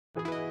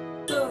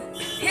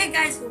Hey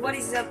guys, what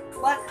is up?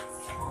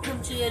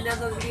 Welcome to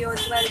another video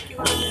as well. Keep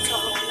on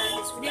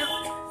this video,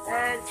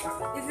 and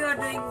if you are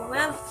doing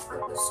well,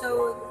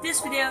 so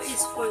this video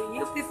is for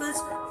you peoples.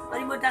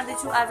 अनि म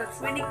जान्दैछु आज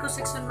ट्रेनिङको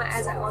सेक्सनमा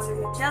as I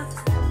already tell.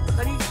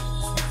 अनि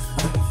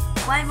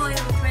why म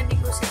यो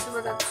ट्रेनिङको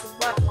सेक्सनमा जान्दैछु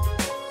but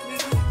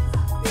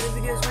मेरो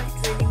भिडियोजमा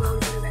ट्रेनिङमा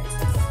आउनु पर्यो guys.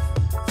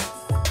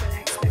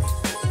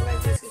 So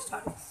let's just get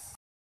started.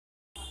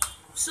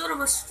 So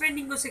म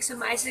ट्रेनिङको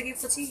सेक्सनमा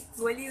आइसकेपछि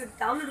मैले यो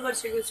डाउनलोड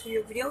गरिसकेको छु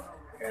यो भिडियो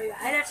र यो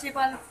हाइलाइट्स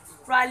नेपाल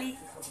प्राली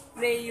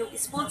ले यो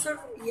स्पोन्सर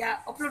या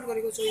अपलोड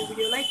गरेको छु यो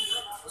भिडियोलाई.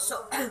 सो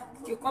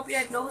यो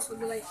कपिराइट नहोस्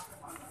भन्नलाई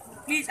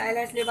प्लिज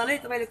हाइलाइट्स नेपालै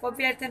तपाईले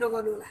कपिराइट चाहिँ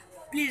नगर्नु होला.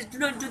 Please do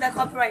not do the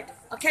copyright.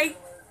 Okay,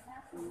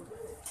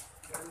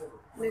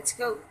 let's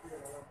go.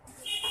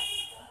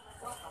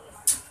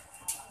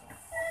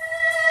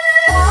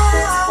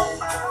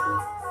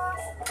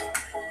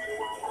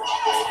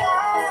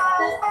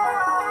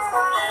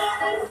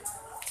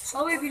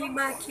 सबै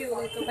फिल्ममा के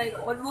हो तपाईको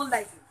अनमोल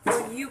दाइ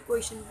for you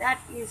question that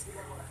is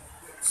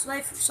सबै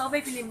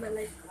फिल्ममा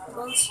like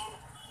girls.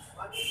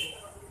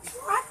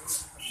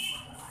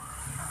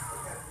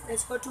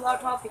 Let's go to our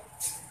topic.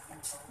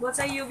 म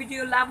चाहिँ यो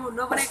भिडियो लामो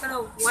नबनाइकन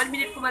 1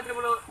 मिनेटको मात्र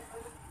बनाऊ.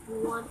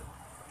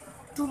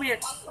 2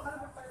 minutes.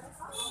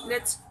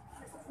 Let's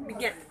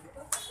begin.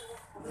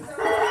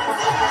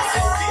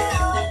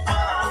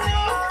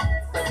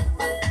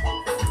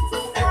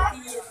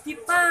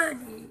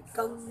 Tipani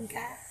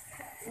ganga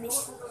ni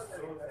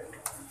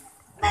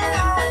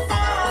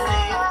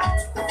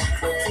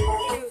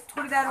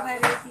थोड़ी दारू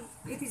खाएर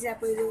यति ज्याप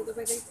पहिलो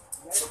तपाईँ.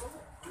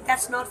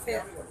 That's not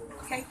fair.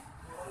 Okay,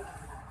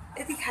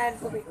 यति खाएर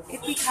तपाईँ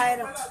यति खाएर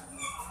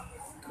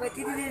तपाईँ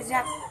त्यति धेरै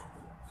ज्याप.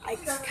 I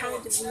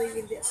can't believe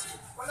in this.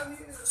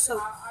 So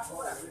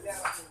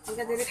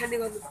हल्का धेरै खाने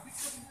गर्नु.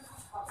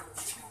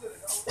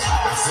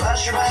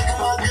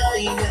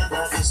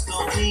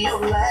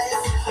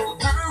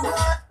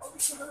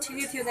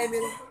 ठिकै थियो दाइ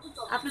मेरो.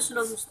 आफ्नो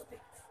सुनाउनुहोस् तपाईँ.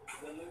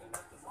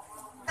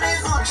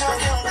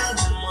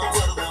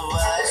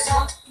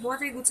 म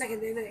चाहिँ गुच्चा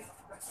खेल्दैन है.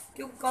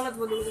 त्यो गलत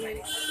भन्नुभयो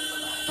तपाईँले.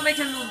 तपाईँ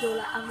खेल्नुहुन्थ्यो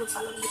होला आफ्नो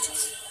पालो गुच्चा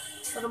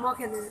तर म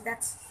खेल्दैन.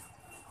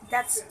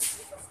 That's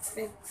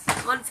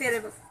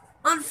unfairable.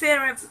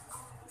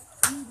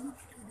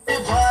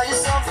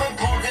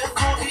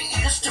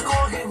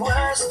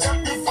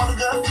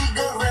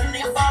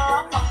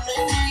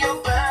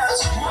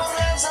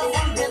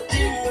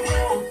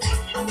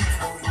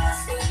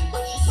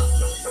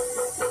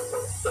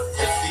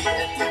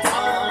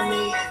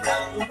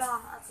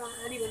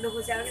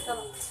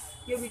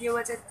 यो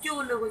भिडियोमा चाहिँ त्यो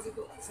भन्न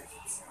खोजेको.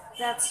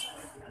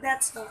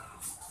 That's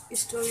the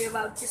story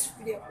about this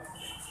video.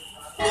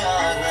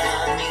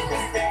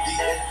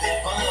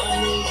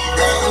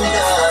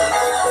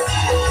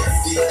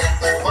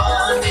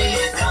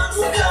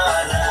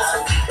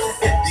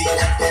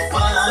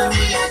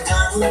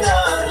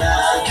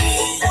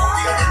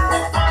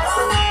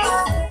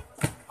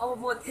 अब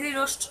म धेरै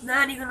रोस्ट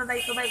नहानिकन दाइ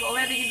तपाईँको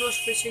अगाडिदेखि रोस्ट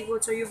भइसकेको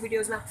छ यो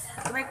भिडियोजमा.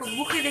 तपाईँको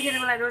मुखै देखेर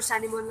मलाई रोस्ट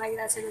हान्ने मन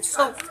लागिरहेको छैन.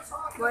 सो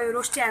म यो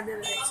रोस्टै हान्दैन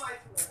रहेछ.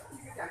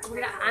 अब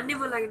हान्ने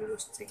मन लागेन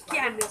रोस्ट चाहिँ के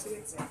हान्ने छ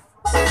गाइस.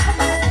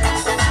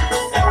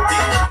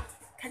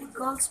 खालि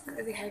गर्ल्स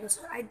मात्र देखाएको छ.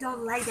 I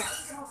don't like that.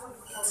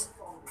 It's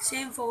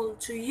shameful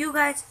to you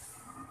guys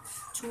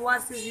to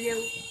watch this video.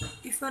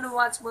 If you want to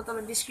watch, म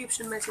तपाईँ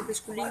डिस्क्रिप्सनमा चाहिँ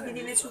त्यसको link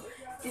दिइदिनेछु.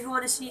 If you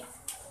want to see,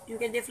 you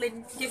can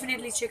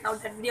definitely check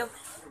out that video.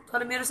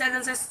 तर मेरो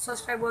channel चाहिँ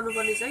subscribe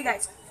गर्नुपर्ने छ है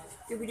गाइस.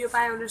 त्यो भिडियो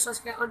पायो भने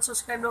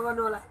अनसब्स्क्राइब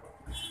नगर्नु होला.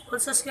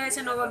 अनसब्स्क्राइब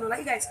चाहिँ नगर्नु होला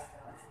है गाइस.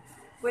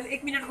 मैले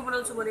 1 मिनेटको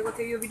बनाउँछु भनेको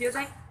थिएँ यो भिडियो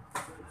चाहिँ.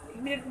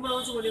 1 मिनेटको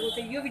बनाउँछु भनेको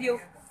थिएँ यो भिडियो.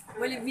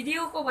 मैले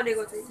भिडियोको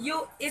भनेको थिएँ यो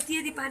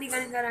यति पानी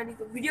गानिका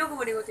रानीको भिडियोको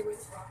भनेको थिएँ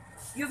मैले.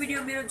 यो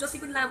भिडियो मेरो जति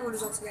पनि लामो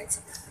हुनसक्छ गाइस.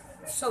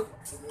 सो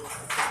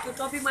त्यो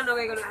टपिकमा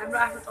नगइकन हाम्रो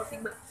आफ्नो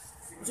टपिकमा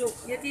जो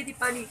यति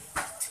पानी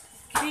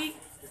 3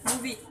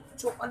 मुभी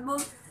जो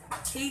अनमोल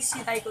केही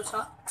सिकाएको छ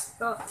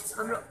र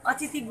हाम्रो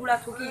अतिथि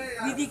बुढाथोकी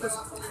दिदीको छ.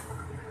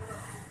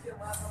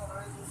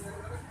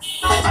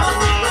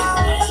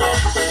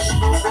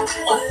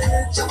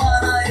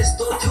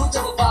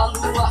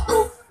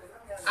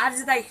 आज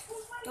दाइ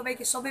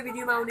तपाईको सबै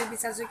भिडियोमा आउने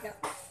विचार चाहिँ क्या?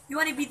 You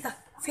want to be the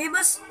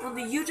famous on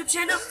the YouTube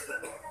channel?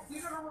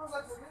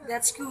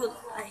 That's cool.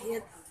 I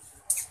hear.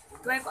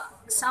 तपाईको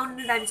साउन्ड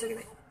नै दामी छ कि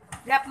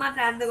ऱ्याप मात्र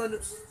हान्दै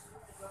गर्नुहोस्.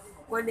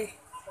 One day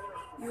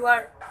you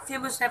are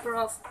famous rapper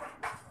of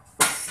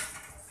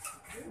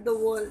the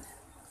world.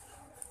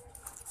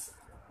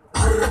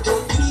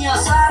 दुनिया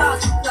सारा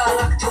छुट्टा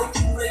लाग्थ्यो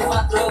तिम्रै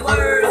मात्र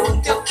वर्ड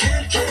हुन्थ्यो.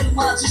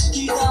 खेलमा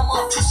जिस्किँदा म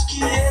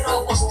ठुस्किएर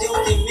बस्थ्यौ.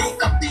 तिमी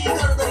कति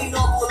गर्दै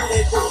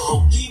नबोलेको हो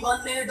कि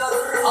भन्ने डर.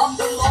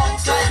 आफ्नो लङ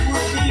टाइम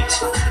मिट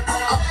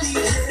कति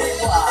धेरै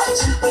बार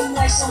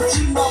तिमीलाई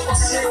सम्झिन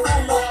बसेको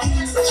न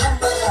तिमी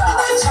छन्दरा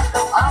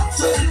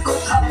आफैको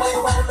थापै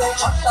पाउँदै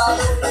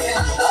छट्टालोले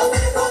हान्दा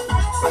मेरो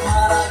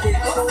मारा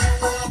दिएको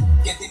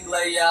के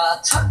तिमीलाई याद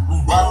छ?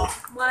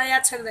 मलाई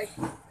याद छ दाइ.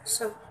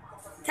 So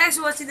thanks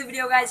for watching the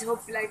video guys.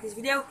 Hope you like this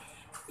video.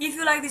 If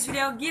you like this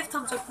video, give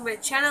thumbs up to my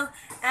channel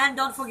and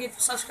don't forget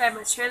to subscribe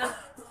my channel.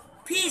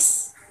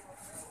 Peace.